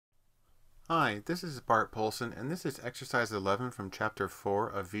Hi, this is Bart Polson, and this is exercise 11 from chapter 4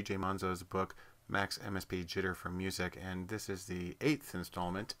 of VJ Manzo's book, Max MSP Jitter for Music, and this is the 8th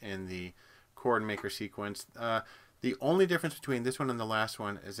installment in the chord maker sequence. The only difference between this one and the last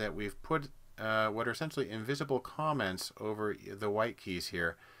one is that we've put what are essentially invisible comments over the white keys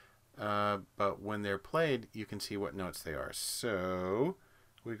here, but when they're played, you can see what notes they are. So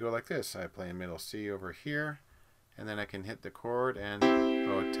we go like this. I play a middle C over here, and then I can hit the chord and,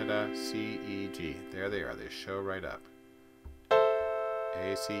 oh, ta-da, C, E, G. There they are. They show right up.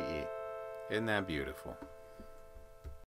 A, C, E. Isn't that beautiful?